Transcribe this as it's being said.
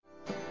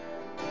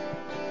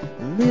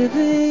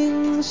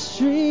living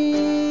streams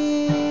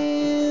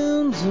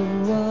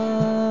of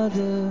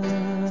water,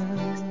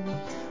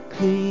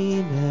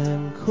 clean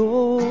and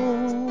cold,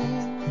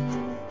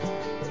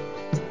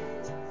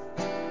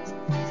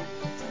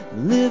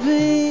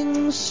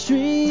 living streams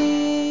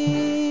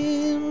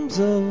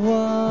of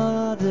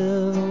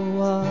water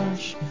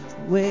wash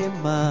away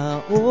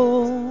my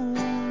own,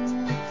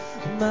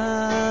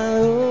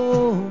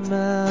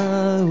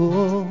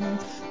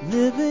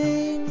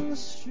 living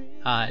streams.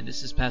 Hi,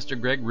 this is Pastor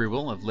Greg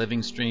Rubel of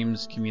Living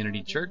Streams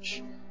Community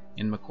Church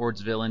in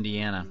McCordsville,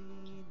 Indiana.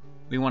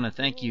 We want to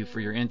thank you for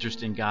your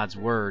interest in God's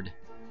Word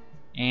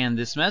and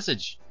this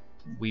message.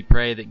 We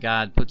pray that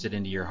God puts it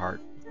into your heart.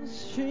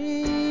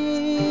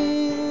 Streams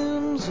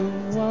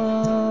of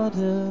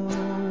water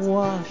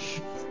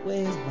wash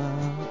away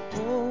my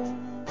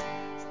own.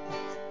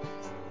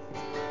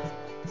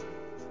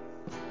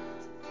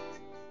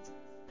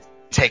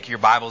 Take your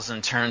Bibles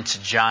and turn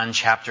to John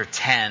chapter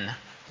 10.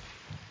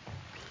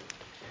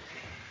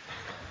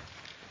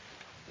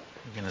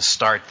 We're going to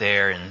start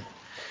there and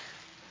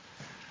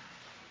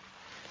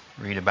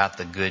read about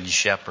the Good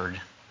Shepherd.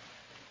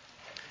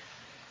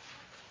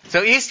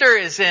 So Easter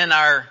is in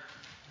our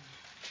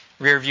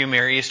rearview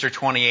mirror, Easter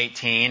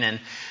 2018. And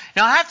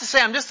now I have to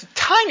say I'm just a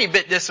tiny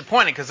bit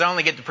disappointed because I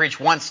only get to preach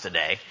once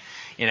today.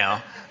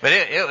 But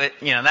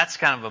that's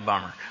kind of a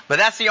bummer. But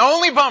that's the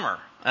only bummer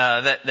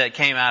that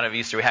came out of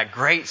Easter. We had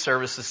great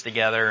services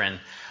together, and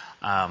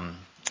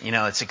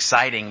it's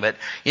exciting. But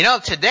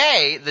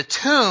today the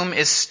tomb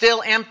is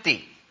still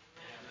empty.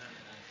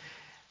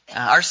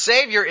 Our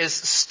Savior is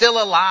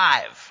still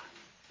alive,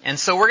 and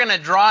so we're going to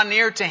draw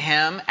near to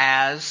Him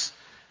as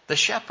the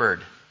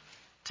Shepherd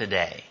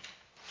today.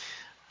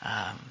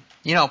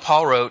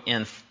 Paul wrote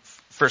in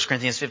 1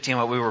 Corinthians 15,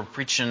 what we were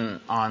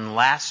preaching on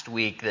last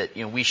week, that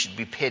we should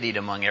be pitied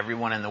among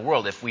everyone in the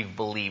world if we've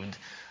believed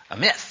a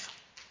myth.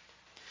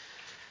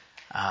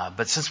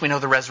 But since we know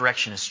the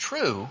resurrection is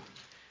true,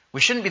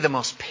 we shouldn't be the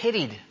most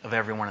pitied of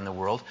everyone in the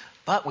world,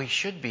 but we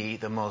should be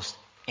the most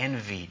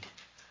envied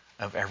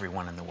of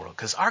everyone in the world.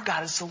 Because our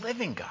God is the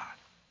living God.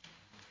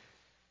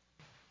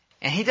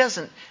 And He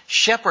doesn't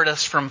shepherd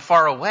us from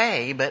far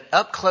away, but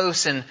up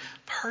close and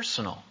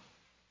personal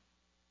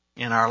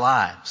in our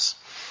lives.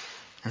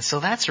 And so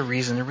that's a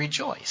reason to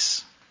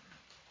rejoice.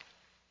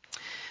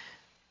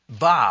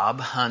 Bob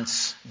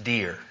hunts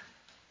deer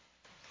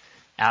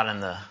out in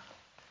the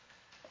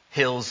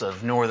hills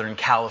of Northern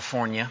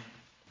California.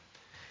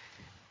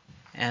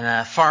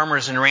 And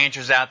farmers and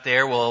ranchers out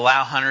there will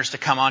allow hunters to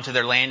come onto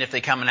their land if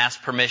they come and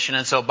ask permission.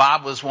 And so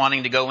Bob was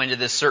wanting to go into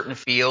this certain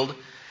field,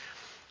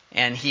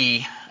 and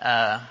he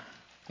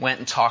went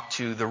and talked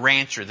to the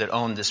rancher that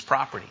owned this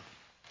property.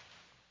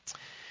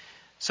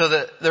 So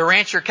the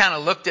rancher kind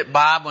of looked at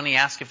Bob when he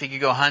asked if he could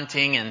go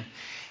hunting, and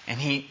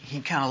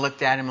he kind of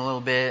looked at him a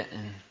little bit,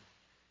 and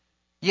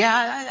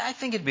I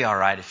think it'd be all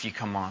right if you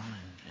come on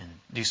and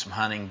do some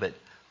hunting, but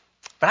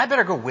I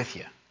better go with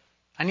you.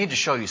 I need to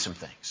show you some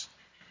things.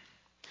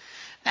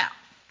 Now,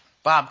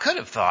 Bob could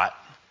have thought,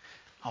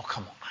 oh,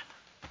 come on.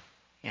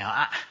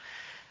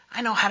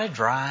 I know how to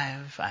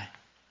drive.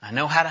 I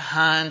know how to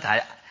hunt.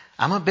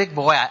 I'm a big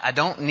boy. I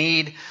don't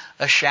need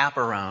a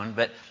chaperone.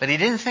 But he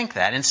didn't think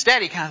that.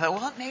 Instead, he kind of thought,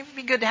 well, maybe it'd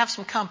be good to have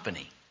some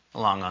company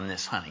along on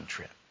this hunting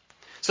trip.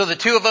 So the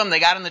two of them,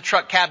 they got in the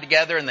truck cab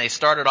together and they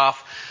started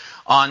off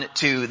on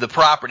to the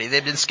property.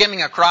 They'd been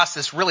skimming across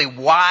this really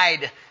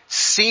wide,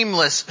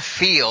 seamless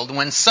field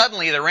when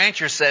suddenly the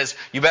rancher says,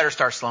 you better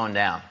start slowing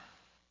down.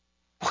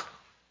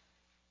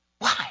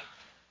 Why?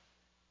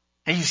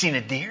 Have you seen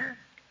a deer?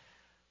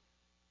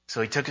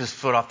 So he took his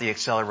foot off the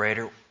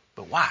accelerator,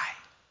 but why?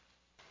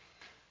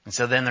 And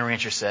so then the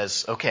rancher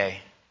says,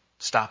 okay,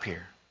 stop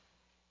here.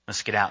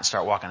 Let's get out and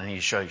start walking. I need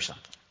to show you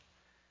something.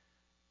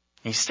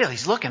 And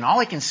he's looking.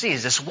 All he can see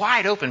is this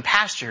wide open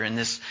pasture and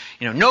this,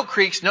 no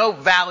creeks, no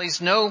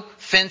valleys, no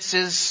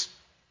fences.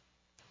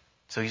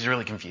 So he's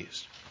really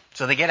confused.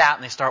 So they get out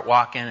and they start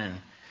walking, and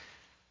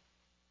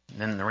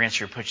then the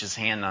rancher puts his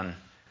hand on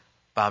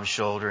Bob's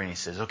shoulder and he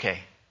says,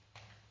 okay,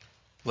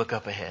 look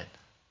up ahead.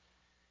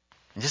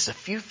 And just a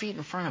few feet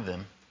in front of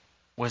them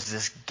was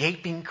this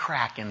gaping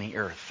crack in the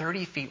earth,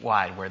 30 feet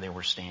wide where they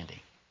were standing.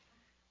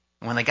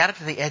 And when they got up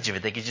to the edge of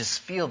it, they could just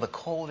feel the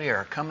cold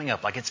air coming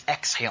up like it's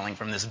exhaling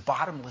from this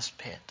bottomless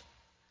pit.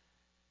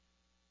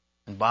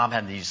 And Bob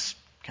had these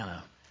kind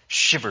of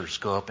shivers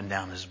go up and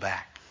down his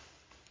back.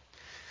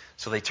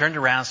 So they turned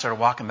around, started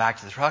walking back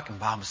to the truck, and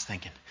Bob was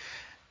thinking,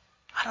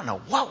 I don't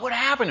know what would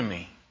happen to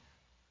me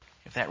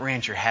if that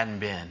rancher hadn't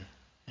been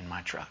in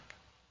my truck.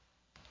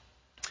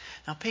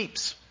 Now,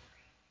 peeps,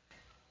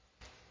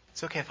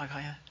 it's okay if I call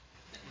you that?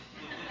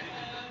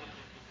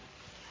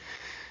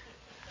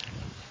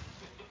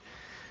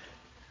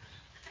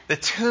 The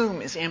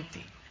tomb is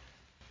empty.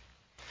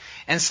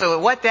 And so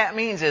what that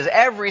means is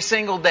every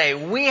single day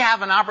we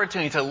have an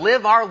opportunity to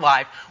live our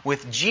life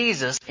with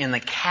Jesus in the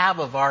cab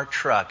of our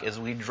truck as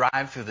we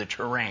drive through the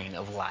terrain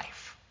of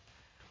life.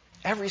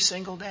 Every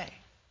single day.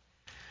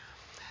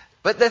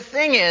 But the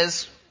thing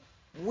is,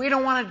 we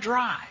don't want to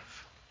drive.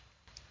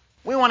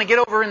 We want to get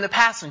over in the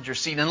passenger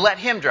seat and let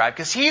Him drive,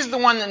 because He's the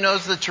one that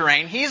knows the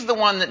terrain. He's the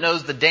one that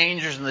knows the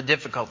dangers and the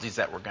difficulties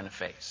that we're going to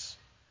face.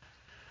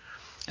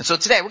 And so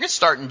today we're going to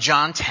start in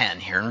John 10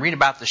 here and read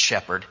about the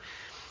shepherd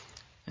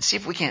and see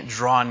if we can't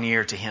draw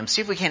near to Him,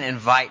 see if we can't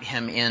invite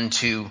Him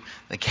into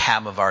the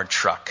cab of our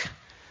truck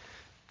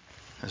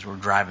as we're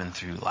driving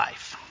through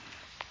life.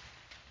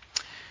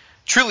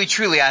 Truly,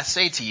 truly, I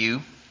say to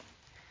you,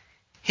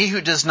 he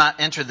who does not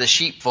enter the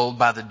sheepfold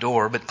by the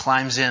door, but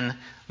climbs in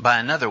by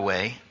another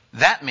way,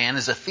 that man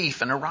is a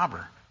thief and a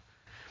robber.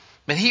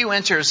 But he who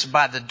enters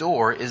by the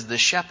door is the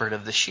shepherd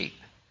of the sheep.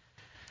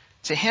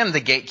 To him the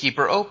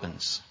gatekeeper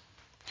opens.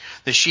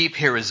 The sheep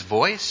hear his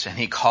voice, and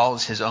he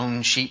calls his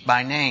own sheep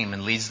by name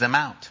and leads them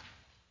out.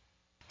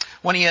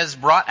 When he has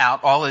brought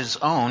out all his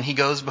own, he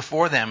goes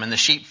before them, and the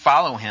sheep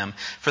follow him,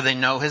 for they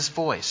know his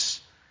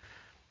voice.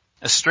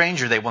 A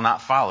stranger they will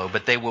not follow,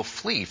 but they will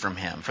flee from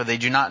him, for they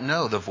do not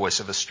know the voice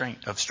of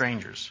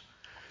strangers.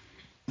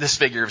 This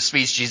figure of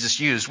speech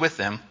Jesus used with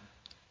them,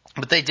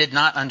 but they did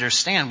not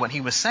understand what he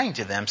was saying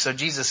to them. So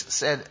Jesus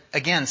said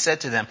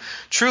to them,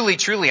 Truly,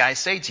 truly, I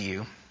say to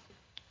you,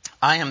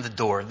 I am the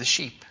door of the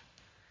sheep.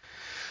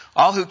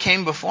 All who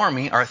came before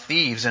me are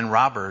thieves and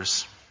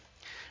robbers,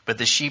 but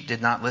the sheep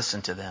did not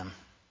listen to them.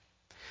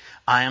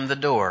 I am the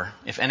door.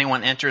 If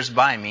anyone enters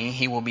by me,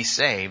 he will be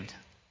saved,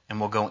 and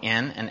will go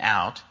in and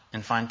out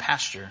and find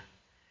pasture.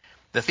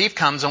 The thief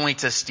comes only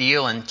to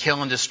steal and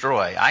kill and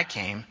destroy. I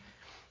came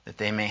that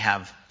they may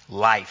have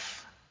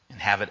life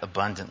and have it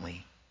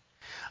abundantly.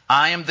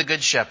 I am the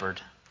good shepherd.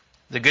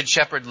 The good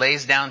shepherd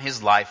lays down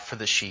his life for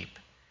the sheep.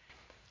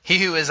 He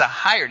who is a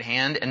hired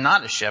hand and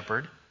not a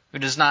shepherd, who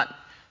does not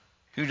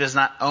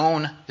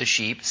own the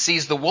sheep,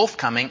 sees the wolf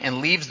coming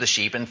and leaves the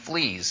sheep and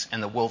flees,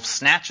 and the wolf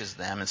snatches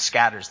them and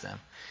scatters them.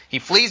 He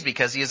flees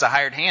because he is a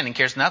hired hand and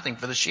cares nothing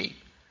for the sheep.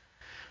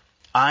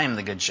 I am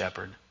the good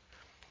shepherd.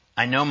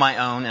 I know my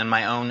own, and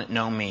my own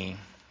know me,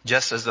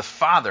 just as the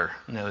Father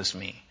knows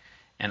me,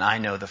 and I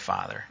know the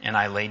Father, and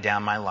I lay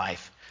down my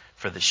life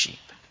for the sheep.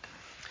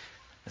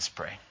 Let's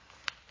pray.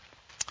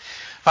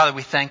 Father,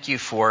 we thank you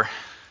for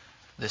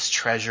this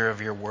treasure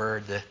of your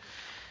word,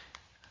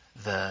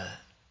 the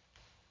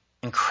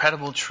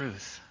incredible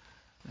truth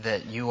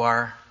that you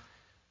are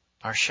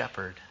our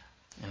shepherd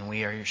and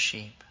we are your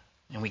sheep.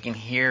 And we can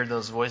hear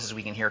those voices.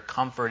 We can hear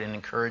comfort and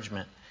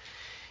encouragement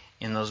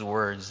in those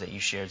words that you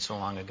shared so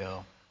long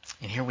ago.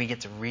 And here we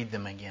get to read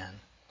them again.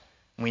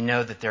 We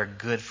know that they're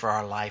good for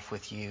our life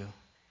with you.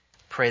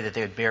 Pray that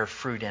they would bear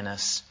fruit in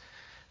us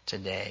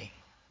today.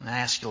 And I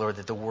ask you, Lord,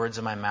 that the words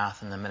of my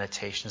mouth and the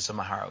meditations of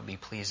my heart would be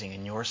pleasing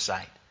in your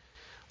sight.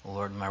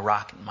 Lord, my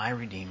rock and my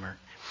redeemer.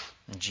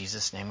 In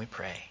Jesus' name we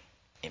pray.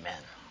 Amen.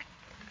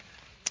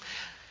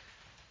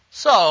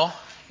 So,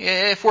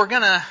 if we're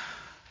going to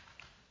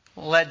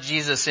let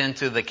Jesus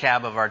into the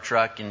cab of our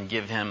truck and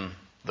give him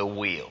the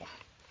wheel.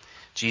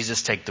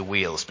 Jesus, take the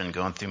wheel. It's been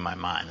going through my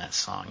mind, that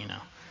song,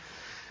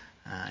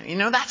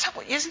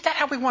 isn't that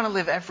how we want to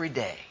live every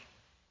day?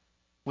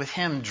 With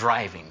him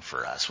driving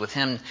for us, with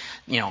him,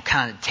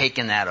 kind of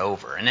taking that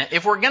over. And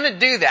if we're going to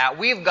do that,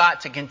 we've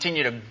got to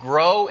continue to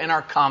grow in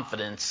our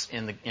confidence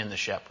in the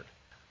shepherd.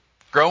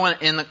 Grow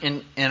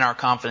in our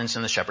confidence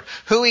in the shepherd.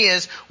 Who he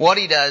is, what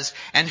he does,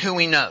 and who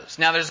he knows.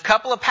 Now there's a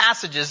couple of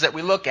passages that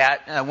we look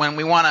at when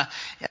we want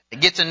to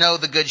get to know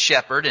the good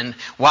shepherd and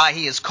why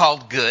he is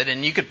called good.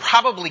 And you could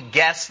probably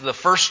guess the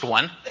first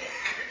one.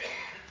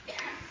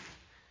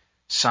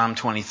 Psalm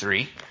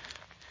 23.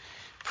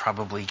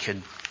 Probably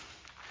could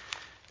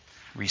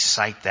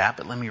recite that,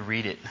 but let me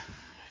read it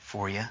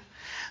for you.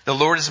 The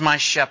Lord is my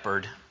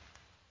shepherd.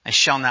 I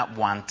shall not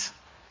want.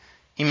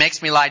 He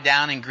makes me lie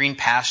down in green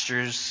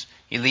pastures.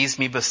 He leads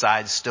me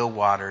beside still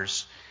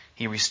waters.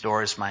 He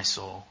restores my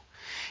soul.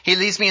 He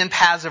leads me in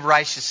paths of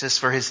righteousness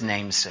for his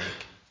name's sake.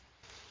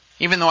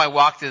 Even though I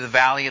walk through the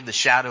valley of the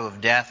shadow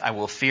of death, I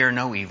will fear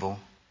no evil,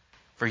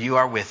 for you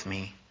are with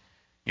me.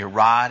 Your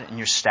rod and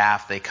your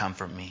staff, they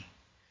comfort me.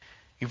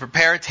 You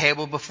prepare a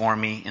table before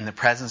me in the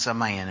presence of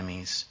my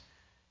enemies.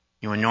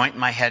 You anoint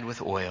my head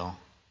with oil.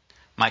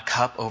 My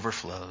cup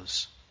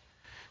overflows.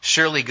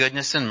 Surely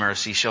goodness and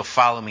mercy shall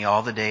follow me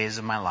all the days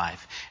of my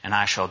life, and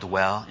I shall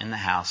dwell in the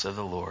house of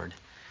the Lord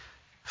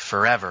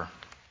forever.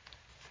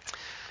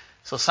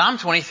 So Psalm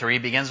 23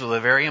 begins with a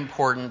very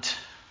important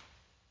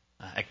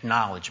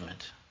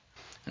acknowledgement,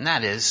 and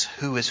that is,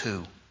 who is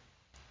who?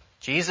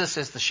 Jesus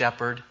is the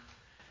shepherd,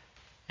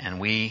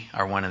 and we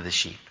are one of the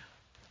sheep.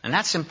 And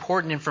that's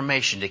important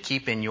information to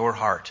keep in your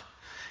heart,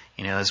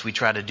 as we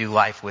try to do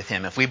life with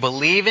him. If we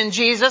believe in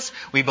Jesus,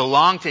 we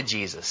belong to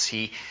Jesus.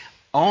 He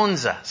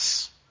owns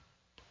us.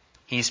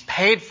 He's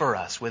paid for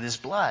us with his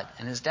blood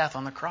and his death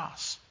on the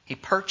cross. He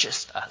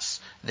purchased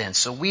us then.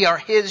 So we are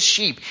his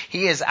sheep.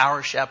 He is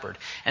our shepherd.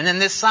 And then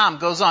this psalm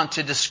goes on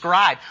to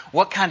describe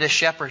what kind of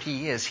shepherd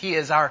he is. He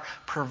is our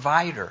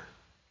provider,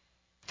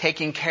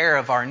 taking care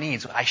of our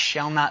needs. I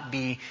shall not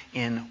be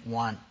in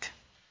want.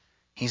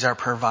 He's our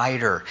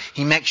provider.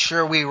 He makes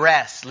sure we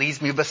rest,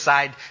 leads me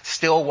beside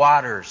still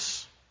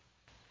waters.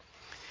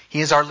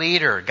 He is our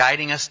leader,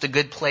 guiding us to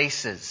good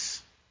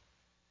places.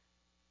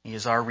 He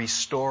is our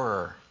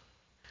restorer,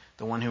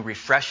 the one who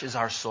refreshes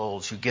our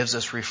souls, who gives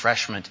us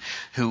refreshment,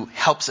 who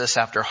helps us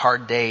after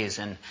hard days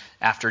and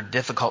after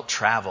difficult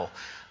travel.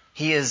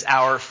 He is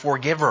our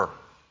forgiver,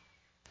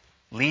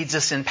 leads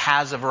us in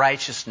paths of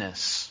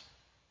righteousness,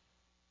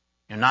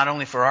 not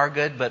only for our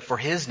good, but for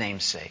His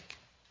name's sake,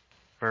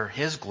 for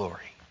His glory.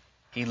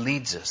 He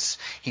leads us.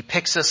 He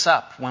picks us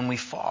up when we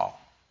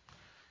fall.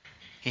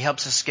 He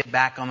helps us get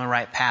back on the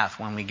right path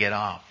when we get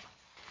off.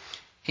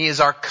 He is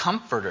our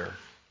comforter.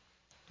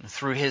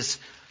 Through His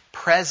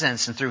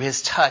presence and through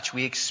His touch,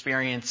 we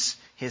experience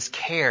His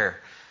care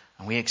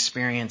and we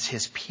experience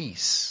His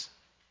peace.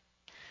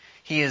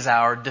 He is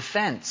our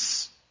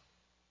defense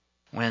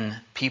when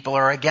people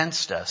are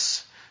against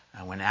us,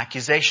 when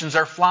accusations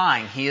are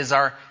flying. He is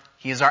our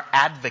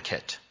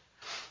advocate.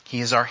 He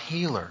is our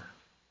healer.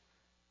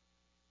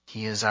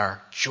 He is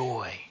our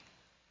joy.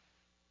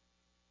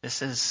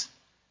 This is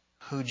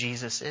who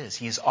Jesus is.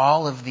 He is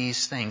all of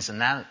these things,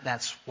 and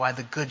that's why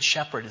the Good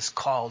Shepherd is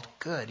called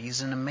good.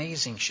 He's an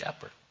amazing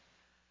shepherd.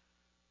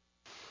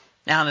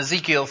 Now in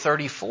Ezekiel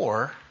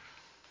 34,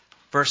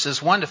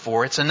 verses 1 to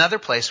 4, it's another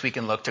place we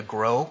can look to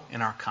grow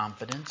in our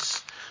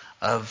confidence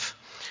of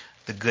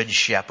the Good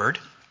Shepherd.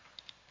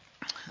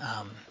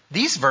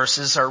 These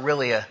verses are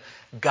really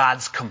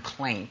God's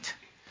complaint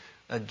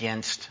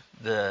against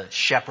the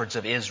shepherds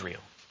of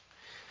Israel.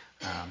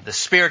 The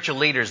spiritual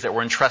leaders that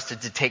were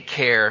entrusted to take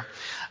care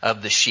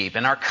of the sheep.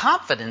 And our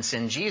confidence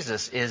in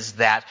Jesus is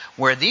that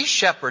where these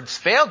shepherds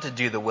failed to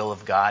do the will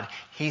of God,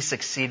 He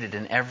succeeded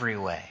in every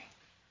way.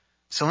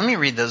 So let me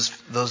read those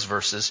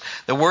verses.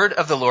 The word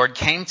of the Lord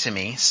came to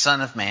me,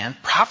 Son of man,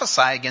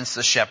 prophesy against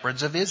the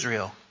shepherds of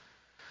Israel.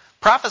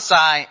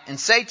 Prophesy and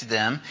say to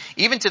them,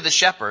 even to the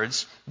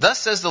shepherds, thus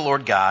says the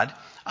Lord God,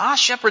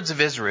 shepherds of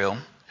Israel,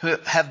 who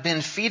have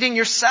been feeding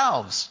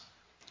yourselves,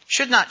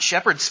 should not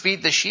shepherds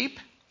feed the sheep?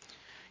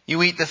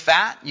 You eat the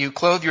fat, you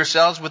clothe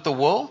yourselves with the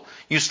wool,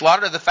 you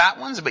slaughter the fat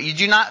ones, but you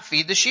do not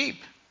feed the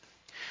sheep.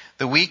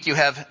 The weak you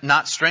have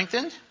not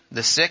strengthened,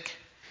 the sick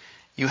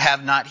you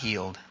have not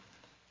healed.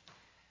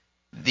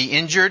 The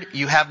injured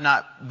you have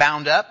not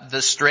bound up,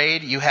 the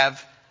strayed you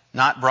have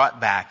not brought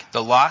back,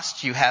 the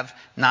lost you have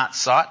not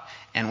sought,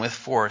 and with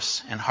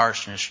force and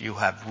harshness you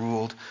have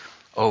ruled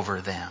over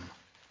them.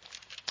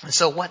 And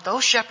so what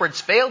those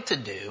shepherds failed to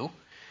do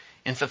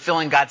in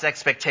fulfilling God's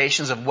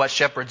expectations of what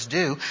shepherds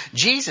do,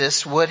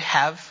 Jesus would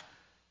have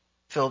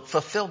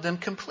fulfilled them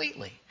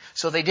completely.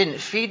 So they didn't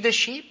feed the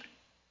sheep.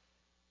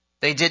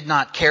 They did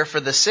not care for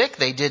the sick.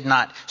 They did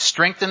not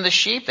strengthen the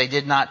sheep. They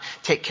did not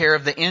take care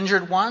of the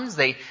injured ones.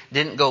 They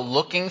didn't go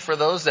looking for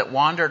those that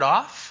wandered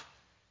off.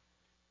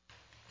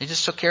 They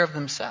just took care of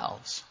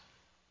themselves.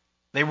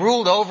 They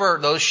ruled over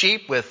those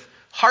sheep with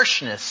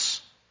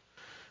harshness,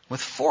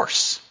 with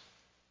force.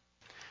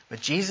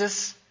 But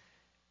Jesus,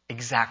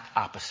 exact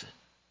opposite.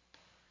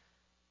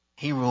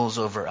 He rules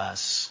over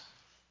us.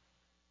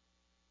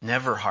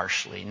 Never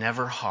harshly,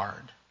 never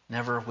hard,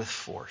 never with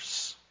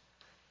force.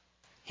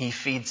 He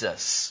feeds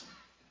us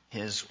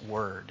His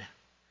word.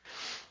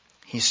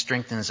 He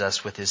strengthens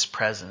us with His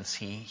presence.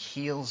 He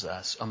heals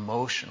us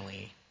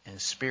emotionally and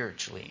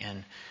spiritually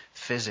and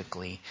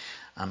physically.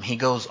 He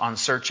goes on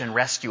search and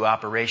rescue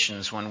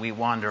operations when we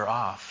wander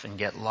off and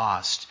get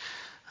lost.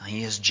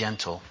 He is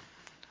gentle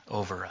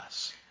over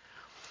us.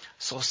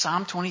 So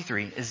Psalm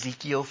 23,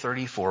 Ezekiel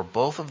 34,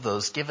 both of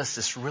those give us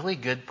this really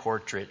good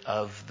portrait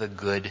of the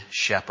Good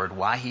Shepherd,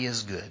 why He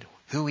is good,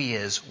 who He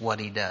is, what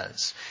He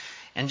does.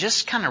 And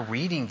just kind of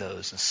reading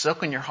those and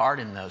soaking your heart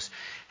in those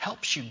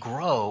helps you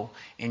grow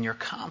in your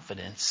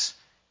confidence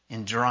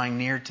in drawing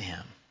near to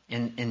Him,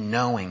 in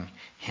knowing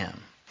Him.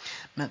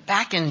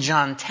 Back in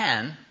John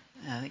 10,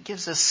 it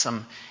gives us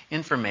some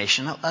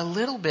information, a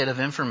little bit of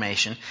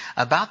information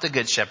about the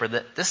Good Shepherd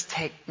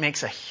that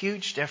makes a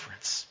huge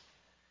difference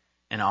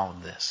in all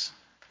of this.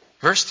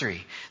 Verse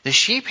 3, the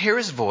sheep hear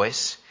His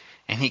voice,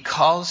 and He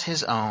calls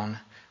His own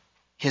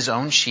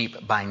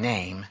sheep by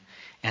name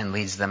and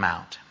leads them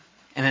out.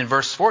 And in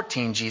verse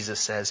 14, Jesus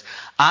says,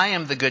 I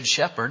am the Good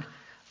Shepherd.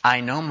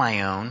 I know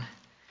my own,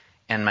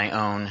 and my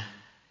own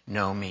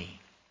know me.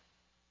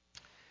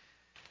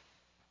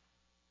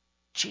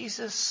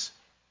 Jesus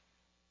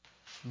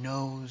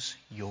knows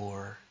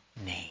your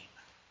name.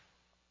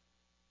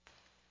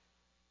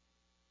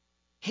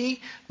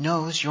 He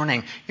knows your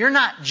name. You're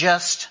not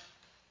just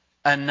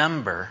a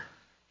number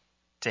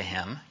to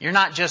Him. You're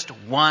not just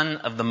one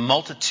of the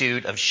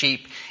multitude of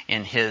sheep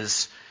in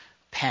His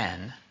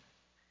pen.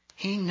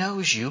 He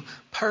knows you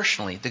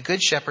personally. The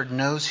Good Shepherd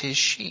knows His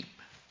sheep.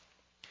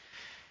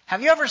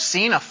 Have you ever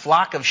seen a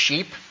flock of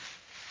sheep?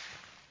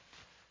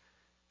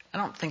 I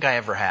don't think I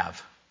ever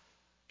have.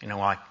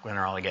 Like when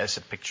all the guys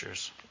have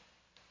pictures.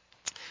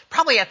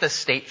 Probably at the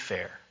state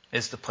fair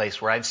is the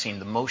place where I've seen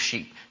the most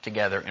sheep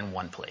together in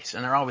one place.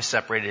 And they're always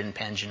separated in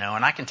pens, and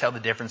I can tell the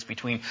difference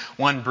between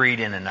one breed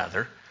and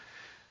another.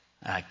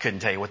 I couldn't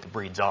tell you what the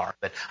breeds are,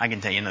 but I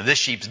can tell you, this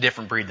sheep's a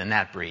different breed than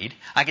that breed.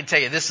 I can tell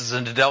you this is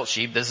an adult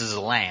sheep, this is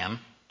a lamb.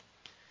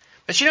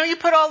 But you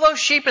put all those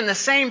sheep in the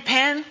same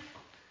pen,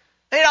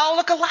 they'd all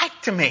look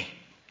alike to me.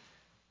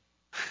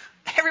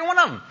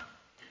 them.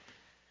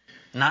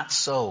 Not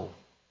so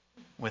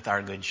with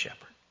our Good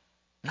Shepherd.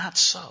 Not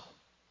so.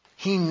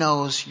 He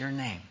knows your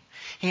name.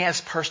 He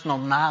has personal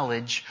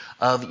knowledge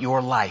of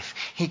your life.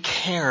 He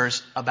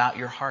cares about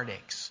your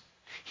heartaches.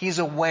 He's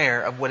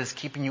aware of what is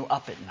keeping you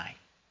up at night.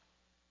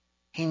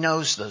 He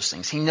knows those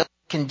things. He knows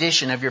the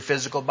condition of your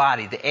physical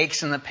body, the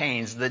aches and the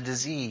pains, the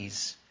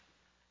disease,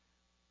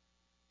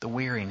 the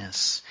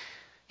weariness.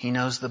 He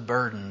knows the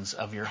burdens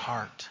of your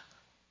heart,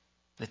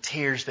 the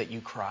tears that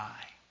you cry,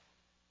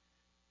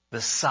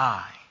 the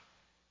sigh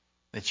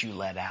that you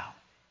let out.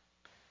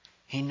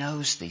 He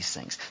knows these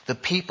things. The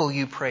people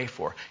you pray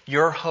for,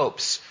 your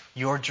hopes,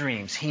 your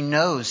dreams. He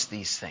knows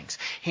these things.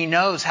 He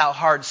knows how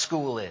hard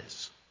school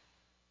is.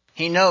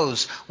 He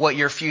knows what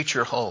your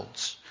future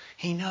holds.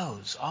 He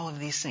knows all of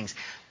these things.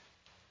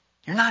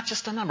 You're not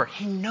just a number.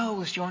 He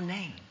knows your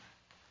name.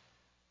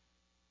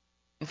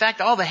 In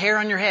fact, all the hair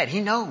on your head, He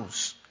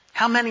knows.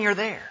 How many are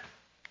there?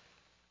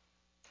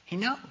 He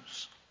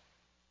knows.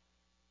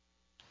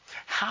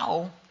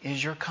 How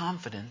is your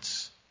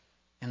confidence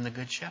in the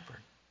Good Shepherd?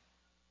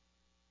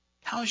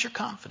 How is your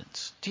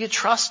confidence? Do you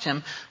trust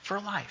Him for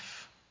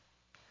life?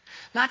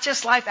 Not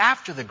just life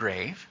after the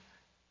grave,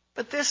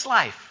 but this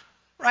life,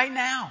 right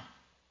now.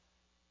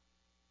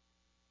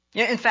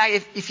 In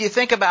fact, if you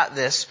think about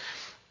this,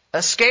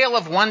 a scale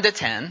of 1 to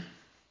 10,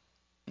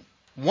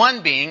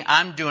 1 being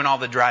I'm doing all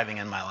the driving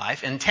in my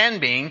life, and 10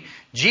 being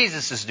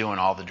Jesus is doing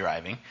all the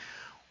driving,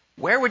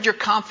 where would your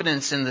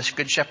confidence in the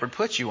Good Shepherd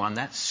put you on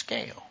that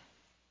scale?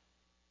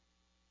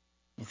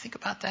 You think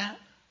about that?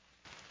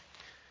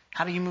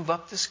 How do you move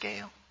up the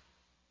scale?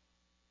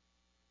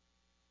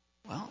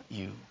 Well,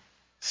 you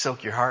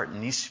soak your heart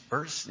in these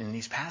verses, in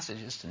these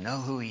passages, to know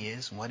who He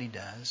is and what He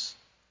does,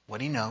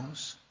 what He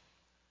knows.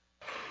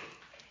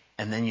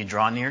 And then you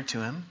draw near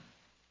to Him,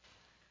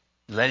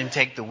 let Him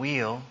take the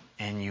wheel,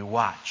 and you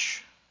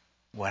watch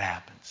what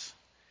happens.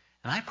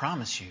 And I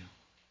promise you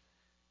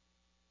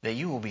that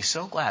you will be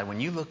so glad when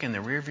you look in the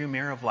rearview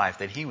mirror of life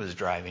that He was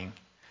driving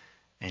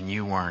and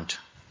you weren't,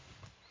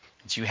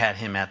 that you had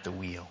Him at the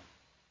wheel.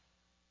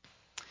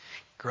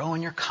 Grow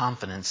in your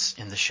confidence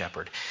in the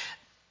Shepherd.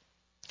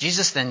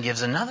 Jesus then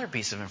gives another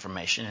piece of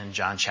information in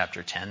John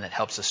chapter 10 that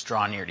helps us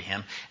draw near to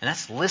Him, and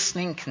that's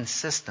listening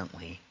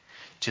consistently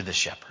to the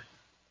Shepherd.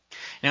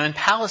 Now, in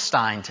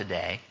Palestine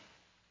today,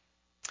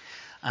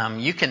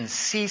 you can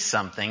see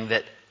something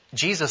that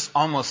Jesus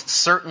almost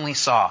certainly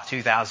saw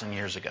 2,000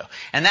 years ago.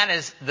 And that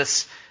is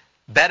this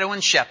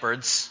Bedouin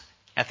shepherds,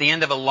 at the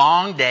end of a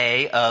long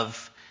day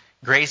of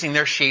grazing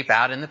their sheep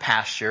out in the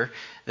pasture,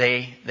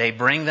 they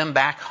bring them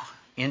back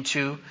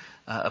into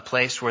a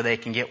place where they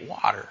can get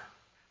water.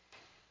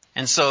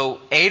 And so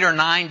 8 or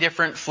 9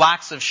 different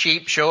flocks of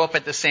sheep show up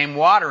at the same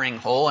watering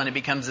hole, and it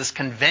becomes this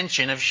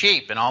convention of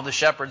sheep, and all the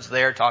shepherds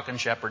there talking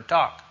shepherd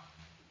talk.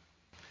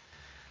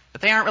 But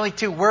they aren't really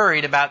too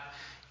worried about,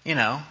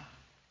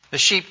 the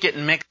sheep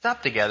getting mixed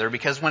up together,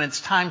 because when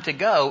it's time to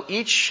go,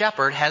 each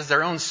shepherd has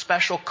their own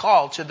special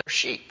call to their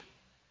sheep.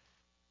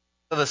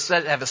 So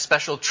they have a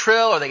special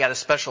trill, or they got a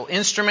special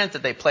instrument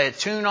that they play a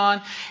tune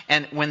on,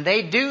 and when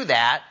they do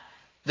that,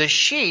 the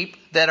sheep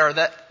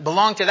that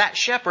belong to that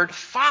shepherd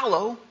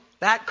follow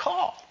that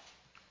call.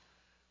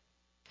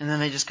 And then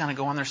they just kind of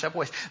go on their separate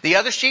ways. The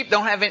other sheep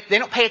they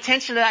don't pay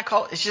attention to that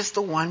call. It's just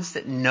the ones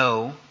that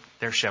know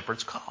their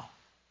shepherd's call.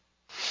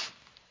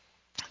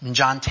 In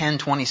John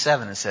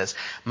 10:27 it says,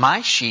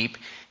 "My sheep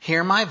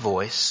hear my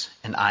voice,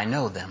 and I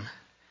know them,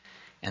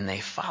 and they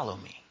follow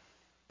me."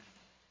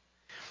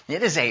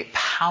 It is a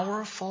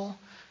powerful,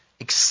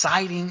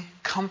 exciting,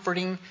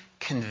 comforting,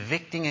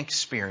 convicting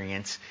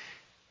experience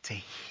to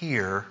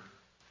hear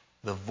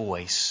the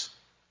voice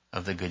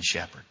of the Good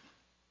Shepherd.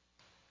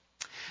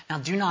 Now,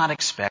 do not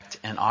expect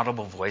an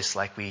audible voice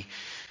like we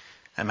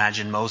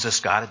imagine Moses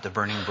got at the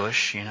burning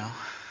bush,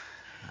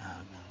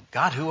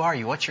 God, who are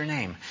you? What's your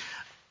name?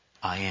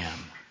 I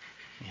am,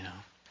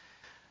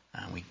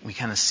 We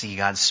kind of see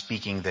God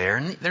speaking there.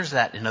 And there's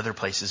that in other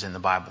places in the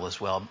Bible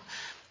as well.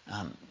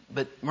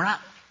 But we're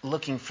not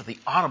looking for the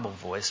audible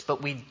voice,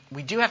 but we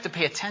do have to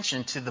pay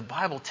attention to the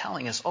Bible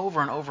telling us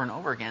over and over and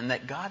over again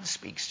that God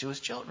speaks to His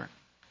children.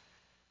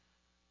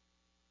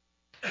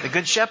 The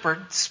Good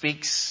Shepherd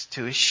speaks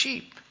to His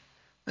sheep.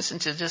 Listen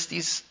to just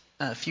these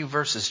few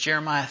verses.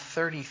 Jeremiah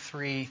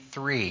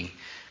 33:3.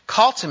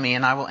 "Call to me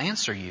and I will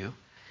answer you.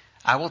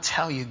 I will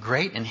tell you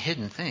great and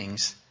hidden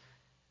things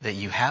that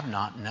you have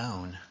not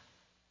known."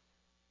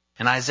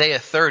 And Isaiah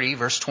 30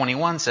 verse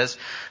 21 says,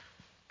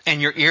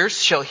 "And your ears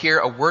shall hear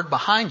a word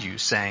behind you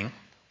saying,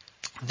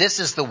 'This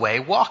is the way,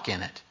 walk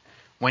in it,'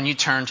 when you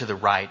turn to the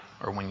right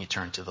or when you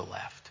turn to the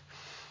left."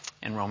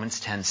 In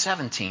Romans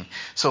 10:17.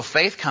 So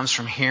faith comes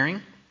from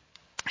hearing,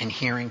 and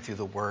hearing through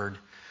the word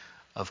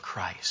of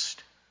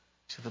Christ.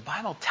 So the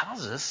Bible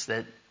tells us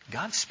that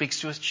God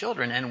speaks to His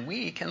children, and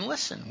we can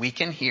listen. We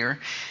can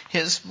hear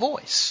His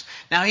voice.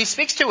 Now, He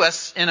speaks to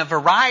us in a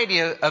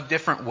variety of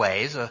different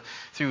ways,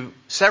 through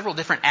several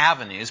different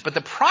avenues, but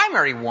the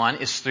primary one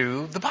is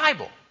through the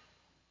Bible.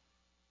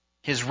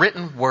 His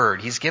written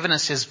word. He's given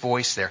us His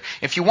voice there.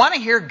 If you want to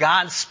hear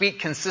God speak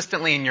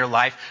consistently in your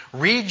life,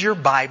 read your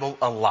Bible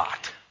a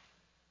lot.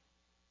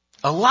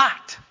 A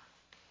lot.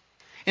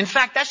 In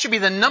fact, that should be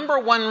the number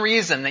one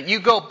reason that you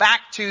go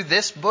back to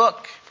this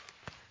book.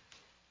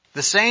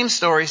 The same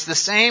stories, the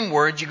same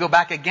words, you go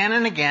back again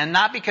and again,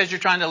 not because you're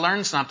trying to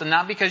learn something,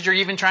 not because you're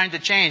even trying to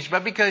change,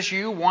 but because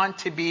you want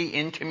to be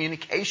in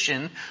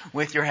communication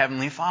with your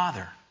Heavenly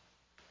Father.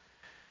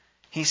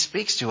 He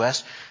speaks to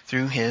us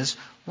through His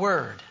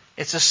Word.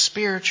 It's a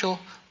spiritual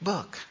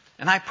book.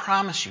 And I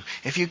promise you,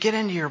 if you get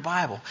into your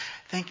Bible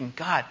thinking,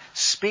 God,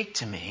 speak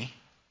to me,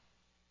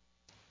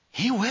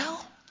 He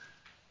will.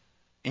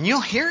 And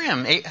you'll hear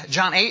Him.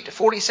 John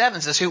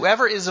 8:47 says,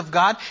 whoever is of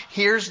God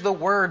hears the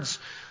words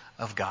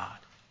of God.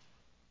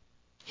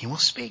 He will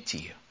speak to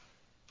you.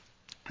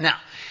 Now,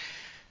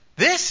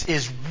 this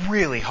is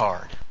really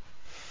hard.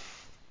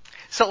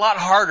 It's a lot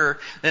harder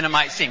than it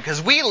might seem,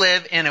 because we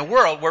live in a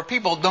world where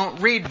people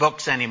don't read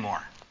books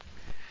anymore.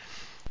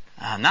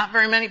 Not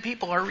very many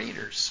people are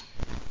readers.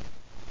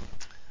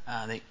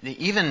 They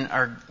even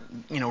are,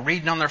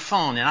 reading on their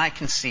phone, and I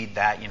concede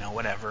that,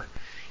 whatever.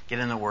 Get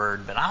in the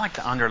Word. But I like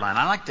to underline.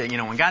 I like to,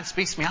 when God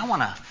speaks to me, I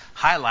want to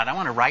highlight. I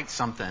want to write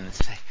something and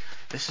say,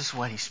 this is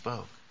what He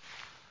spoke.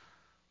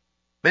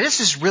 But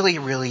this is really,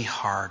 really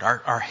hard.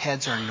 Our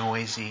heads are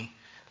noisy.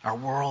 Our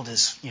world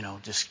is,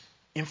 just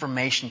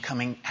information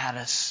coming at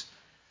us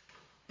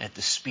at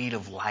the speed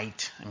of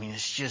light. I mean,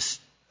 it's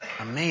just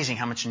amazing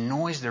how much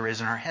noise there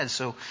is in our heads.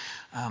 So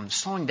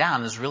slowing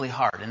down is really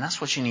hard, and that's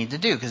what you need to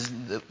do. Because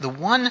the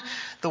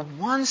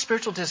one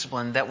spiritual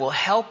discipline that will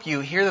help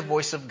you hear the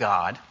voice of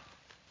God,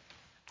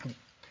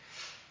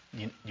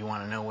 you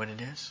want to know what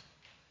it is?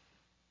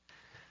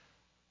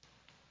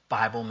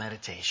 Bible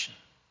meditation.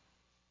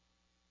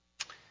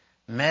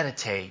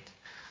 Meditate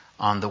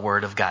on the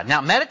Word of God.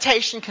 Now,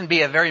 meditation can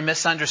be a very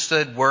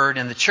misunderstood word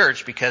in the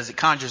church because it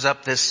conjures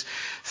up this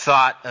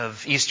thought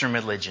of Eastern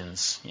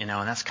religions, and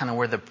that's kind of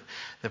where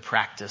the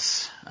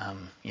practice,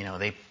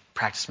 they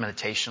practice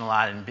meditation a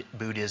lot in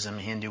Buddhism,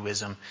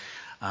 Hinduism.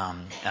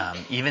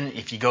 Even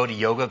if you go to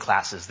yoga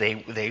classes,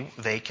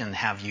 they can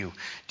have you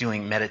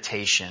doing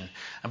meditation.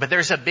 But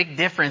there's a big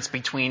difference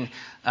between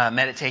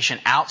meditation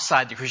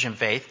outside the Christian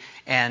faith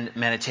and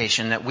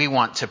meditation that we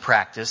want to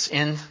practice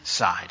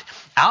inside.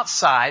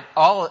 Outside,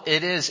 all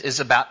it is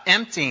about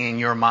emptying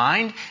your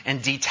mind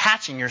and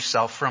detaching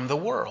yourself from the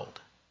world.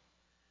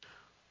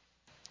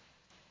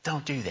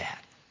 Don't do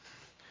that.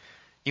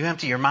 You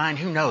empty your mind,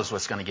 who knows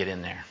what's going to get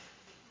in there?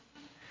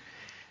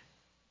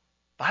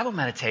 Bible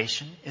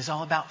meditation is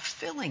all about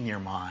filling your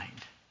mind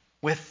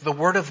with the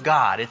Word of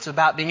God. It's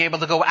about being able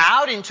to go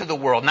out into the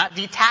world, not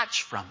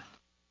detach from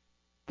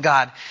it.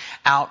 God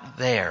out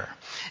there.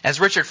 As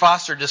Richard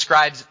Foster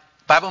describes,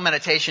 Bible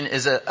meditation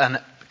is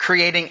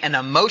creating an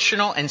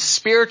emotional and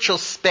spiritual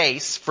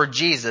space for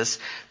Jesus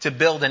to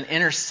build an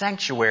inner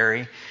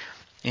sanctuary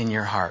in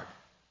your heart.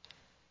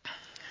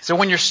 So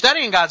when you're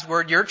studying God's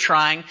Word, you're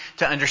trying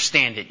to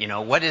understand it.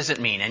 What does it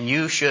mean? And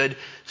you should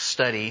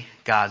study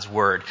God's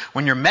Word.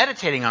 When you're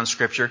meditating on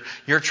Scripture,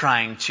 you're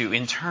trying to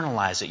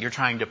internalize it. You're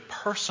trying to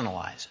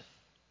personalize it.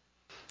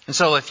 And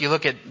so if you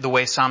look at the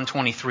way Psalm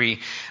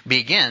 23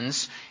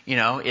 begins,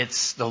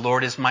 it's the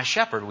Lord is my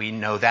shepherd. We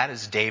know that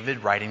as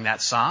David writing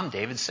that psalm.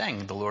 David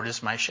saying, the Lord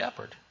is my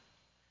shepherd.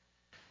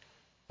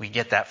 We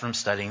get that from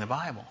studying the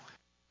Bible.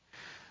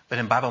 But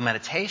in Bible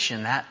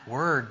meditation, that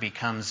word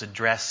becomes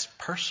addressed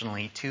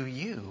personally to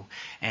you.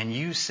 And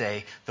you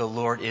say, the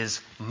Lord is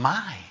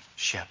my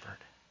shepherd.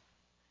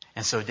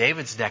 And so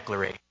David's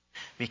declaration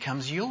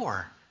becomes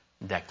your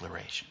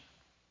declaration.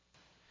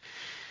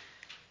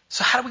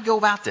 So how do we go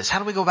about this? How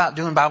do we go about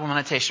doing Bible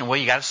meditation? Well,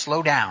 you got to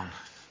slow down.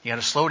 You got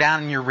to slow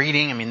down in your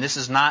reading. I mean, this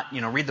is not,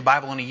 read the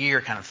Bible in a year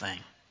kind of thing.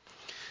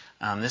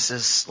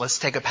 Let's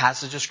take a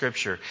passage of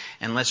Scripture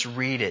and let's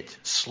read it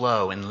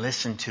slow and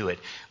listen to it.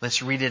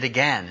 Let's read it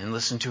again and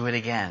listen to it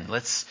again.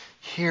 Let's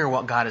hear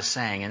what God is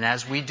saying. And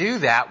as we do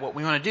that, what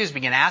we want to do is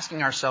begin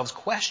asking ourselves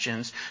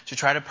questions to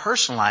try to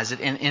personalize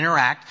it and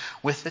interact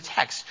with the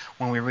text.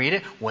 When we read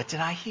it, what did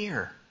I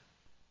hear?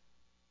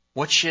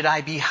 What should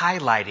I be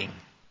highlighting?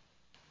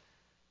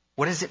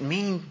 What does it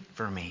mean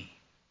for me?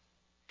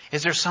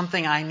 Is there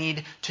something I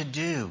need to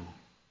do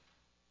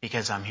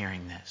because I'm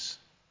hearing this?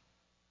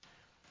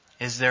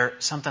 Is there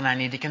something I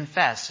need to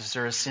confess? Is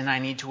there a sin I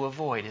need to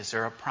avoid? Is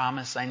there a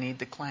promise I need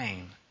to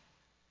claim?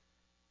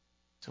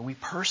 So we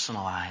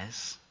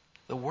personalize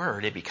the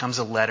Word. It becomes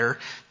a letter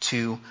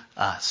to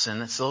us.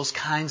 And it's those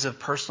kinds of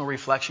personal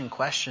reflection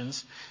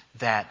questions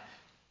that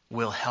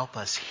will help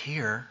us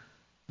hear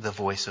the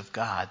voice of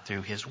God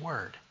through His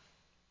Word.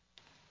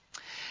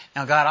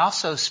 Now, God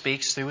also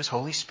speaks through His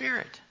Holy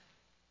Spirit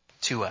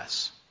to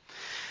us.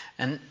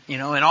 And,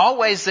 in all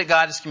ways that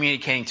God is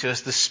communicating to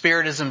us, the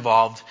Spirit is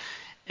involved.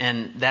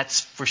 And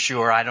that's for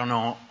sure. I don't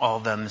know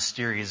all the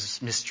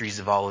mysteries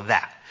of all of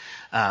that.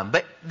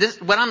 But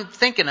what I'm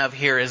thinking of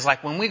here is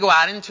like when we go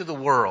out into the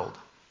world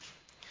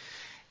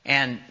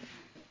and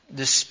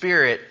the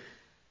Spirit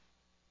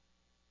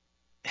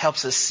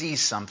helps us see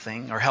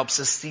something or helps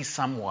us see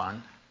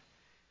someone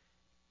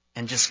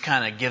and just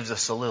kind of gives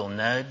us a little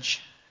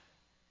nudge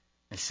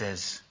and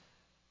says,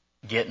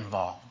 get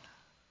involved.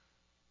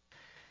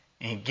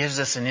 And He gives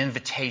us an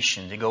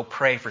invitation to go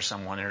pray for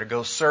someone or to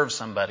go serve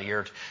somebody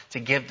or to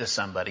give to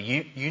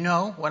somebody. You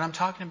know what I'm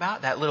talking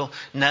about? That little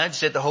nudge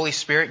that the Holy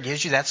Spirit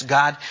gives you, that's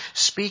God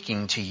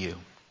speaking to you.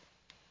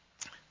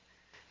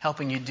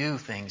 Helping you do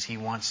things He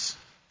wants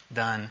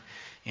done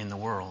in the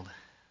world.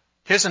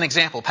 Here's an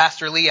example.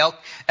 Pastor Lee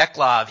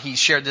Eklov, he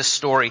shared this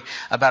story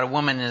about a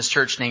woman in his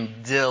church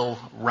named Dill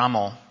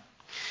Rummel.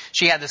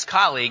 She had this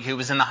colleague who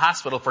was in the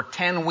hospital for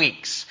 10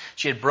 weeks.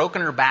 She had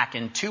broken her back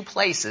in 2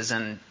 places,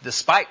 and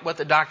despite what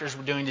the doctors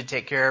were doing to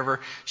take care of her,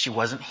 she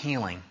wasn't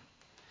healing.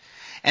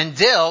 And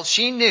Dill,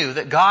 she knew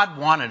that God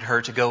wanted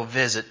her to go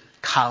visit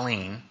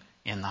Colleen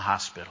in the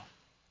hospital.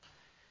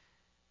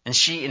 And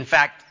she, in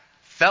fact,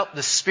 felt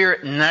the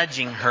Spirit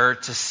nudging her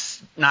to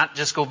not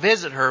just go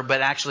visit her,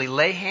 but actually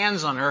lay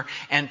hands on her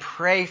and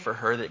pray for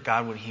her that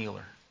God would heal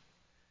her.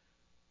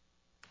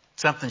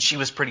 Something she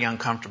was pretty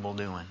uncomfortable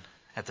doing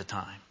at the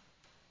time.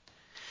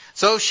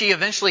 So she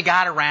eventually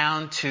got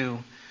around to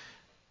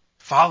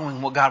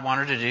following what God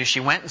wanted her to do. She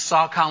went and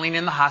saw Colleen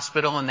in the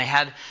hospital, and they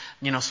had,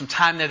 some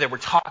time there. They were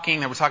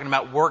talking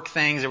about work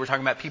things. They were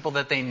talking about people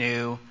that they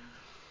knew.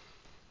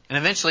 And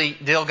eventually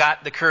Dill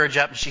got the courage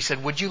up and she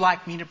said, would you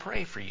like me to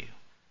pray for you?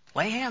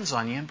 Lay hands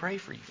on you and pray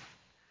for you.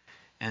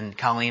 And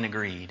Colleen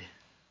agreed.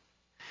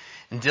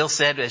 And Dill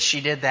said as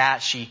she did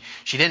that, she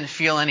didn't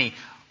feel any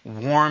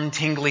warm,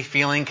 tingly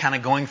feeling kind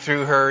of going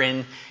through her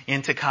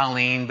into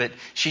Colleen, but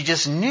she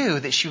just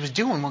knew that she was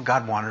doing what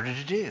God wanted her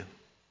to do,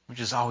 which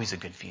is always a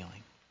good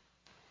feeling.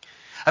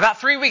 About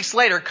 3 weeks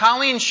later,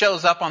 Colleen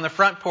shows up on the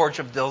front porch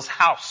of Dill's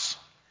house.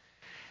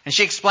 And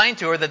she explained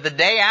to her that the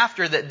day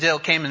after that Dill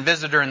came and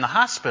visited her in the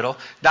hospital,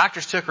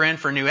 doctors took her in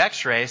for new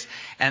x-rays,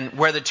 and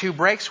where the 2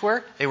 breaks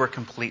were, they were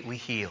completely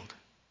healed.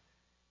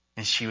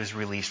 And she was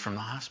released from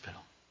the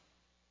hospital.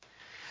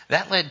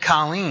 That led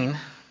Colleen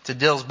to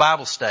Dill's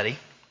Bible study.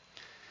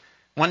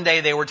 One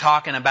day they were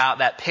talking about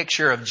that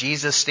picture of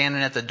Jesus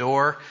standing at the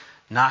door,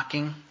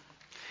 knocking.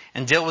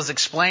 And Dill was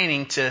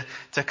explaining to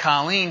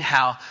Colleen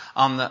how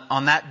on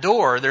that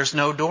door, there's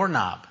no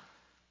doorknob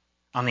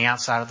on the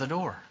outside of the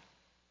door.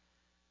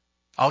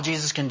 All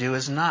Jesus can do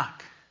is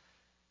knock.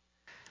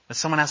 But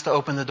someone has to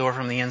open the door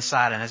from the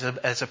inside. And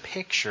as a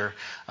picture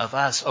of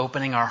us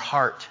opening our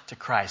heart to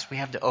Christ, we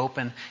have to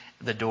open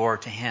the door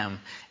to Him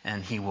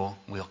and He will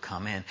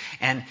come in.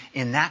 And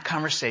in that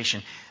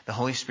conversation, the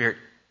Holy Spirit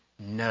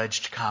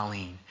nudged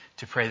Colleen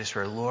to pray this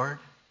prayer. Lord,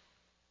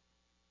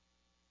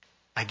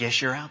 I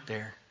guess you're out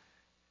there.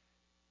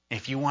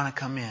 If you want to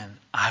come in,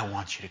 I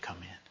want you to come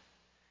in.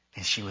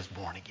 And she was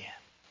born again.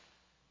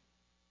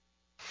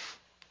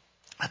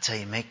 I tell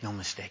you, make no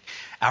mistake.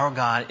 Our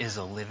God is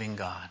a living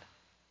God.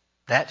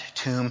 That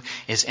tomb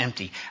is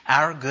empty.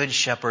 Our good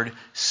shepherd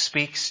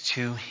speaks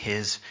to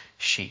His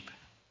sheep.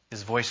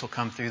 His voice will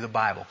come through the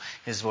Bible.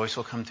 His voice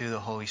will come through the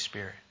Holy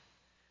Spirit.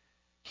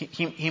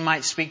 He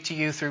might speak to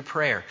you through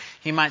prayer.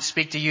 He might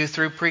speak to you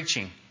through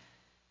preaching.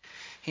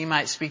 He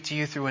might speak to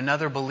you through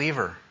another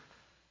believer.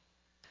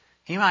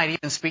 He might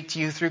even speak to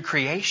you through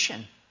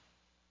creation.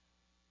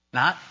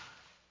 Not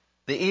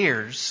the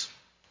ears,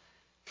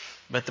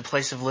 but the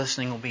place of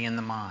listening will be in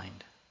the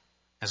mind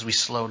as we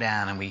slow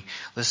down and we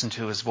listen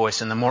to His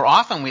voice. And the more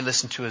often we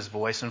listen to His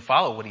voice and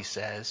follow what He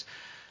says,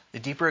 the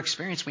deeper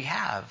experience we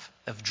have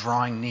of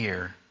drawing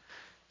near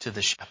to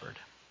the shepherd.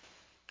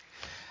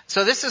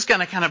 So this is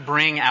going to kind of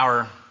bring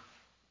our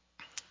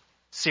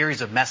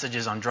series of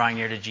messages on drawing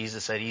near to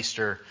Jesus at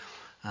Easter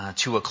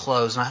to a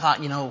close. And I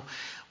thought,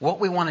 what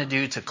we want to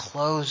do to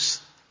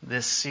close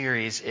this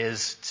series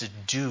is to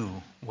do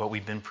what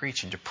we've been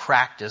preaching, to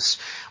practice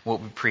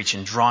what we preach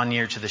and draw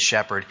near to the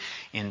shepherd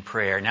in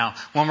prayer. Now,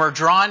 when we're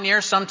drawn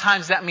near,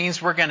 sometimes that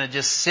means we're going to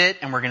just sit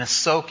and we're going to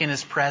soak in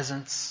His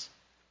presence.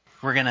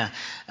 We're going to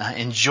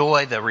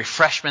enjoy the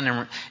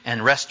refreshment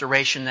and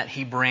restoration that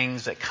He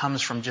brings that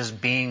comes from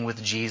just being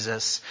with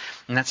Jesus.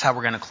 And that's how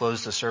we're going to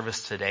close the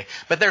service today.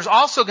 But there's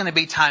also going to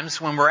be times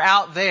when we're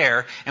out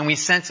there and we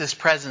sense His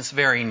presence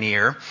very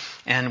near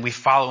and we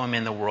follow Him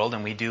in the world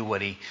and we do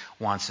what He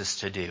wants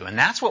us to do. And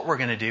that's what we're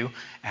going to do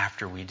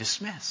after we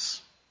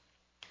dismiss.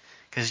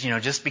 Because,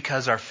 just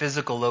because our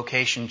physical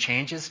location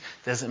changes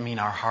doesn't mean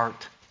our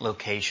heart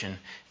location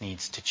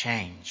needs to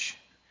change.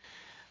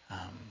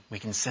 We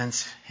can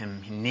sense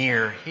Him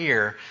near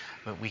here,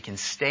 but we can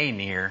stay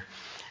near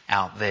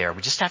out there.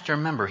 We just have to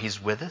remember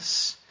He's with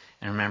us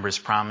and remember His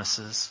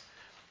promises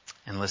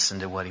and listen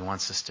to what He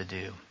wants us to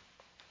do.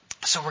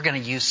 So we're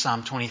going to use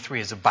Psalm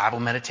 23 as a Bible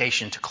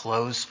meditation to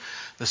close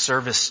the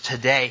service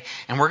today.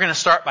 And we're going to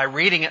start by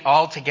reading it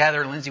all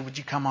together. Lindsay, would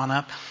you come on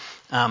up?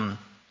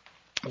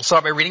 We'll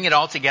start by reading it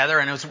all together.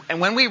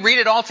 And when we read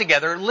it all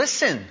together,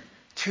 listen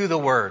to the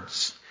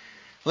words.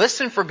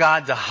 Listen for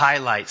God to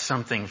highlight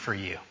something for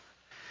you.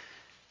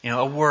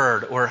 A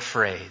word or a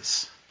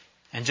phrase.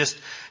 And just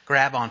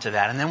grab onto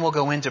that. And then we'll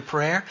go into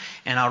prayer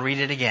and I'll read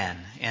it again.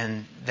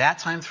 And that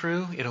time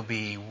through, it'll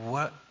be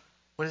what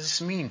What does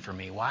this mean for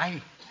me?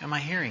 Why am I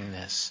hearing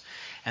this?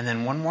 And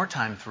then one more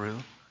time through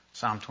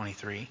Psalm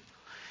 23.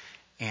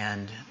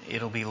 And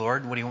it'll be,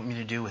 Lord, what do you want me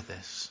to do with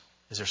this?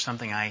 Is there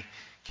something I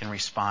can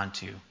respond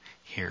to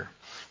here?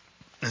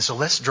 And so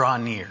let's draw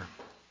near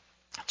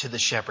to the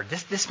shepherd.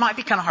 This might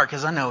be kind of hard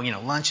because I know,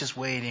 lunch is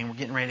waiting. We're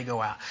getting ready to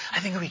go out. I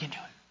think we can do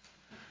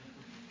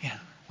it.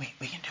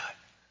 We can do it.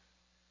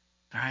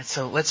 All right,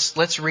 so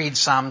let's read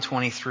Psalm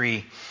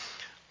 23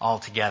 all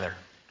together.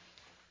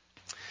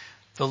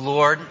 The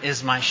Lord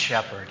is my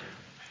shepherd.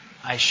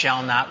 I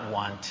shall not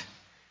want.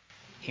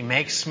 He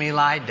makes me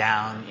lie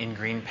down in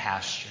green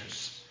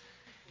pastures.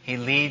 He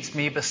leads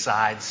me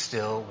beside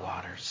still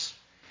waters.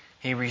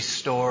 He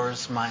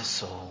restores my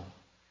soul.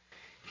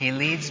 He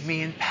leads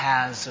me in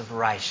paths of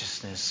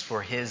righteousness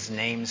for His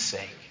name's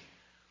sake.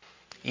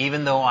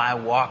 Even though I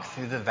walk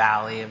through the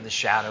valley of the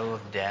shadow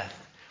of death,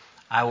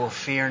 I will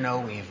fear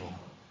no evil,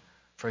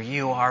 for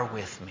You are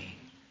with me.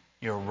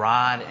 Your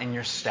rod and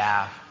Your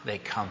staff, they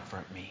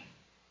comfort me.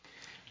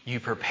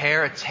 You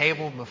prepare a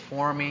table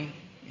before me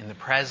in the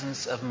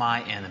presence of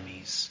my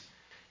enemies.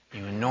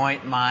 You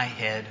anoint my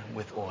head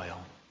with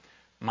oil.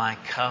 My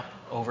cup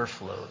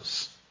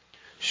overflows.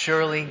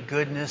 Surely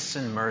goodness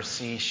and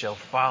mercy shall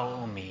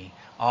follow me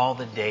all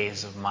the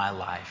days of my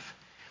life,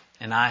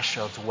 and I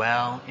shall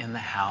dwell in the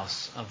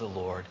house of the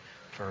Lord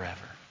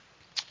forever.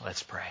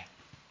 Let's pray.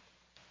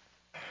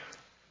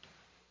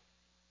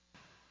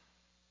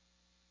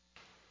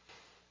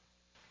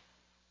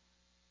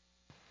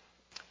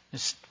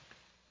 Just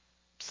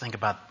think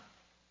about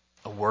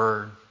a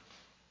word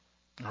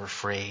or a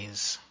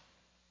phrase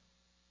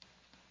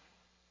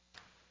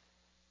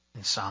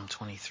in Psalm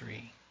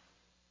 23.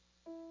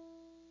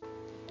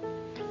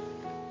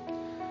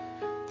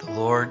 The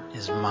Lord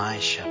is my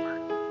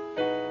shepherd.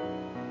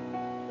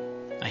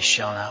 I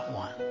shall not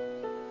want.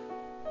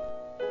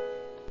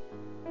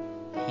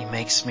 He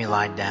makes me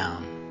lie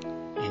down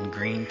in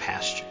green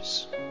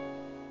pastures.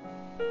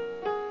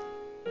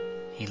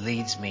 He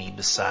leads me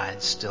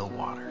beside still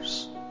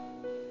waters.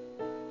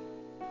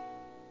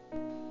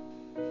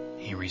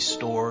 He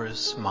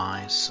restores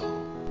my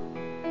soul.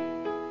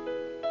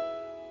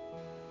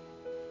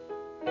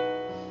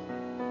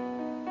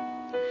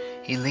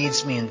 He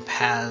leads me in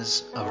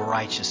paths of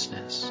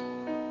righteousness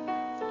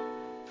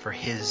for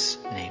His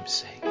name's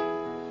sake.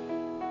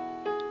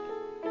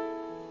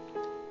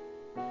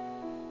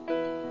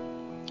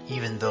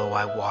 Even though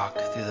I walk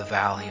through the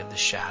valley of the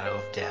shadow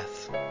of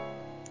death,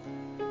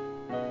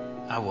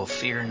 I will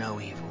fear no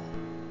evil,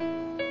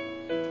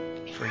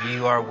 for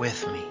You are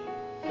with me.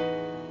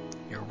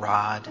 Your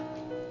rod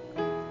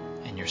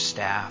and Your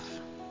staff,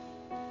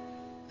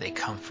 they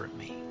comfort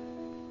me.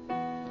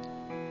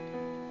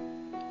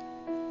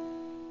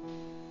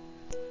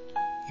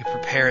 You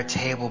prepare a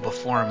table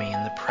before me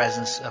in the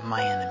presence of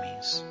my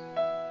enemies.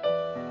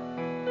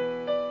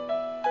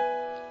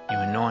 You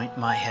anoint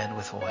my head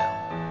with oil.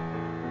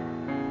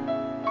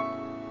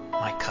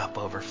 My cup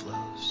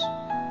overflows.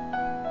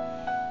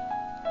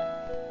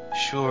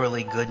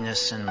 Surely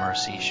goodness and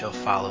mercy shall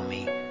follow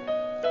me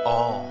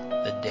all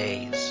the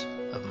days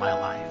of my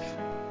life,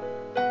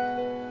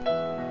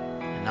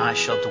 and I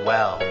shall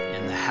dwell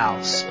in the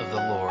house of the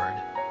Lord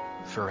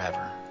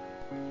forever.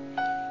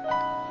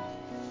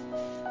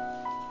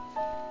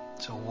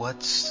 So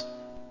what's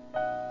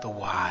the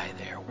why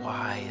there?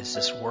 Why is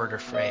this word or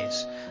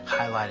phrase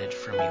highlighted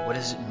for me? What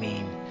does it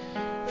mean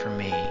for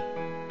me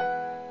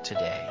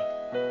today?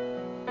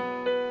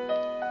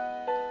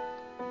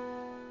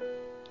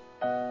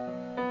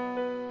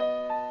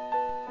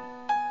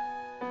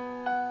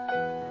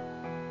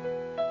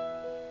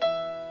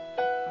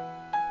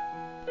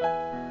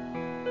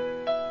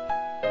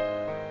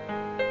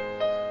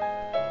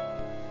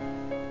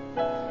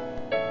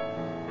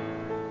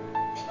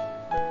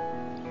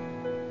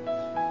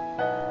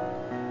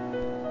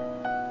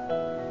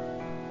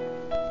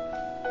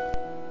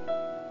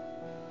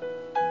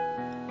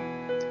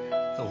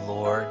 The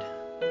Lord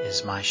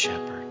is my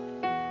shepherd.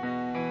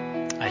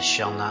 I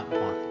shall not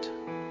want.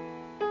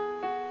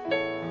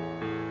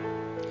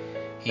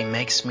 He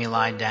makes me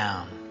lie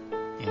down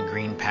in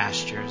green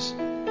pastures.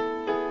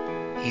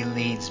 He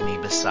leads me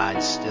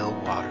beside still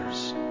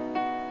waters.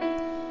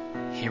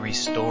 He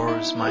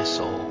restores my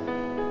soul.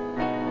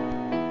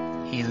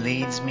 He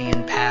leads me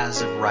in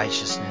paths of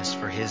righteousness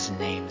for His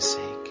name's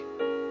sake.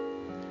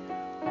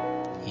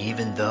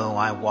 Even though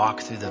I walk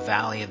through the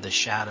valley of the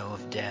shadow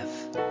of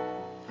death,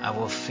 I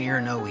will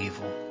fear no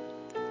evil,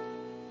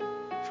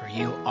 for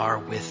You are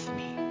with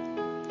me.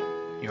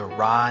 Your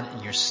rod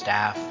and Your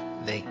staff,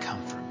 they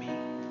comfort me.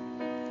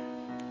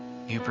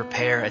 You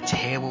prepare a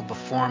table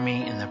before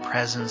me in the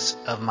presence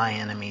of my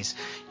enemies.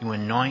 You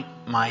anoint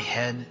my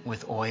head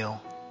with oil.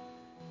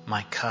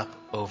 My cup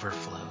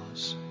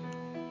overflows.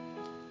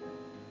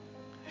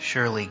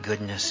 Surely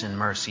goodness and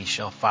mercy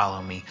shall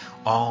follow me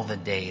all the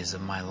days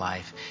of my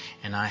life,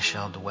 and I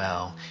shall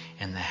dwell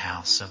in the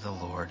house of the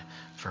Lord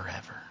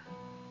forever.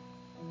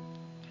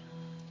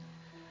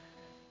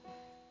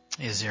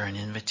 Is there an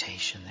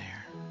invitation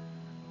there?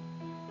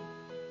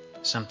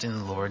 Something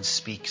the Lord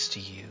speaks to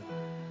you.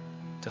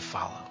 to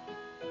follow.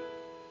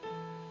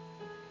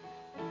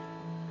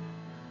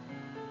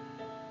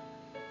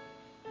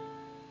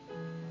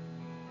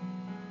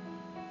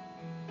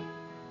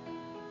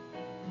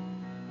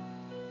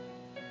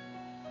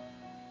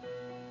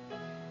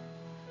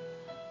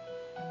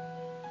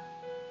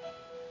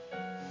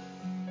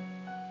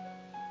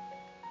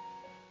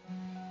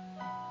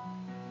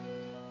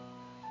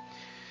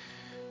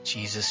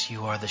 Jesus,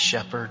 you are the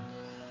shepherd,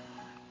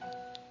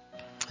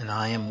 and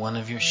I am one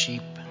of your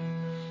sheep.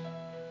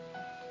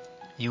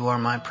 You are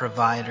my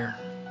provider,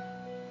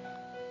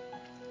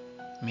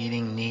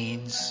 meeting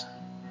needs,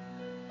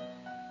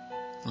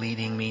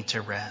 leading me to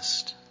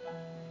rest.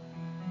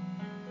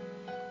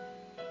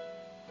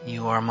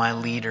 You are my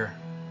leader,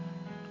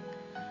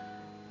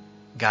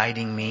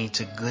 guiding me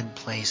to good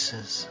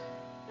places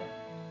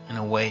and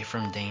away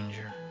from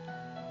danger.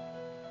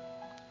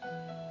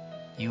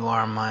 You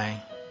are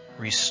my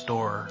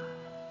restorer,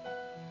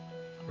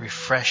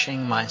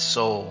 refreshing my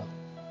soul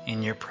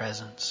in your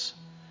presence.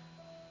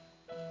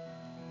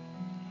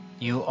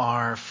 You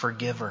are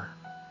forgiver,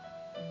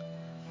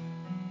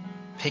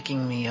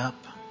 picking me up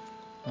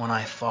when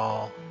I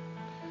fall,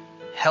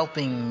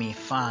 helping me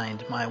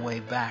find my way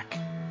back,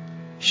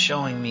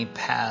 showing me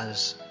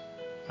paths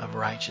of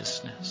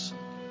righteousness.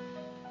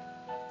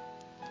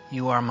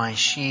 You are my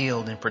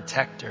shield and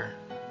protector.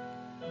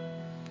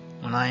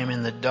 When I am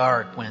in the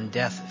dark, when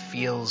death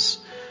feels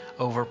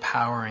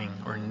overpowering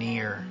or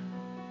near,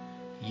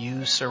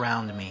 you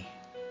surround me.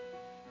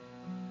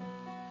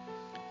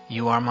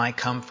 You are my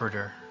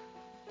comforter.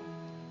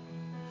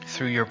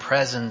 Through your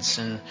presence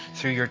and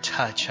through your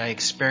touch, I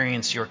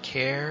experience your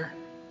care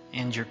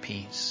and your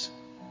peace.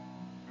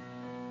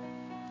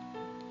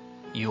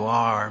 You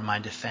are my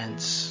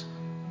defense,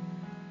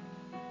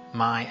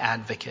 my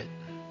advocate,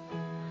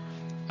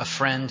 a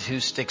friend who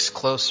sticks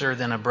closer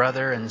than a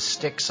brother and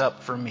sticks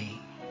up for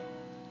me.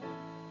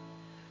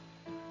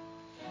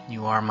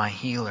 You are my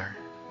healer.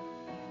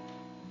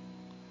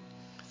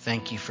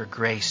 Thank you for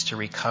grace to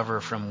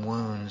recover from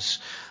wounds,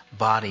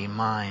 body,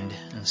 mind,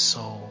 and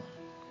soul.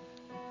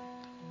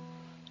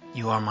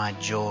 You are my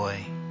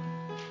joy.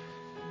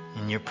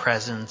 In your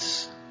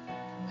presence,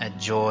 that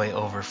joy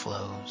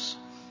overflows.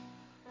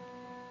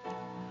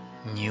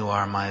 And you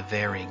are my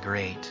very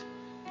great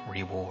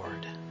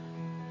reward.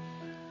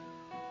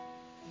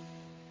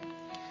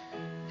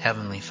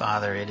 Heavenly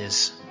Father, it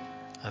is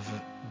a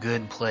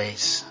good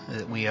place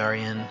that we are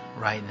in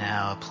right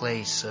now, a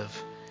place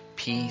of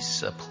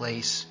peace, a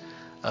place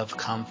of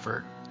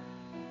comfort.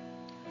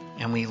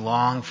 And we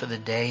long for the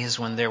days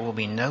when there will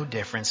be no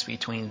difference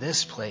between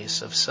this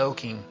place of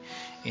soaking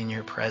in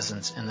your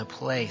presence and the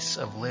place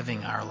of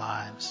living our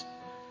lives.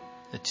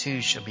 The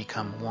two shall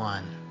become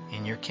one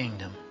in your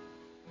kingdom.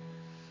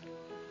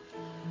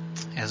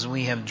 As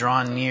we have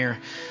drawn near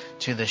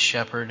to the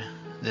shepherd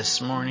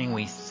this morning,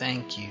 we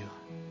thank you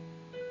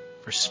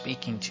for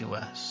speaking to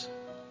us.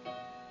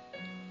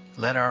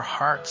 Let our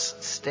hearts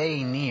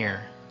stay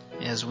near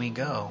as we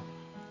go.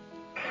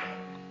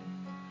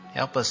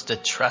 Help us to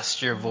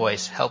trust your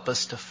voice. Help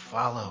us to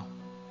follow.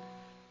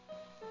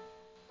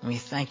 We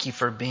thank you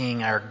for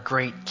being our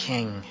great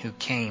King who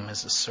came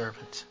as a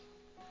servant.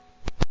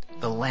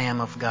 The Lamb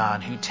of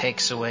God who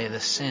takes away the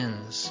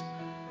sins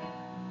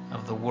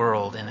of the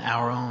world and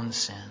our own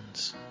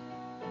sins.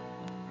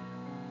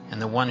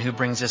 And the one who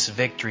brings us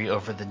victory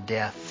over the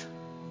death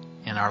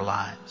in our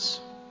lives.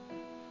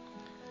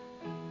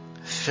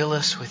 Fill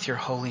us with your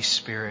Holy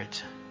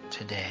Spirit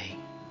today.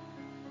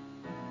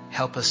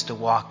 Help us to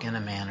walk in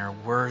a manner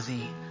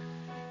worthy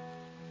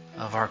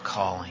of our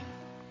calling.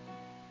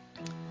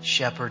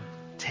 Shepherd,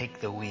 take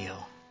the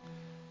wheel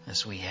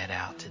as we head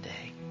out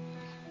today.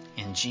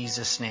 In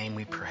Jesus' name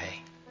we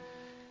pray.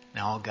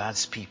 And all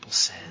God's people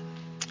said,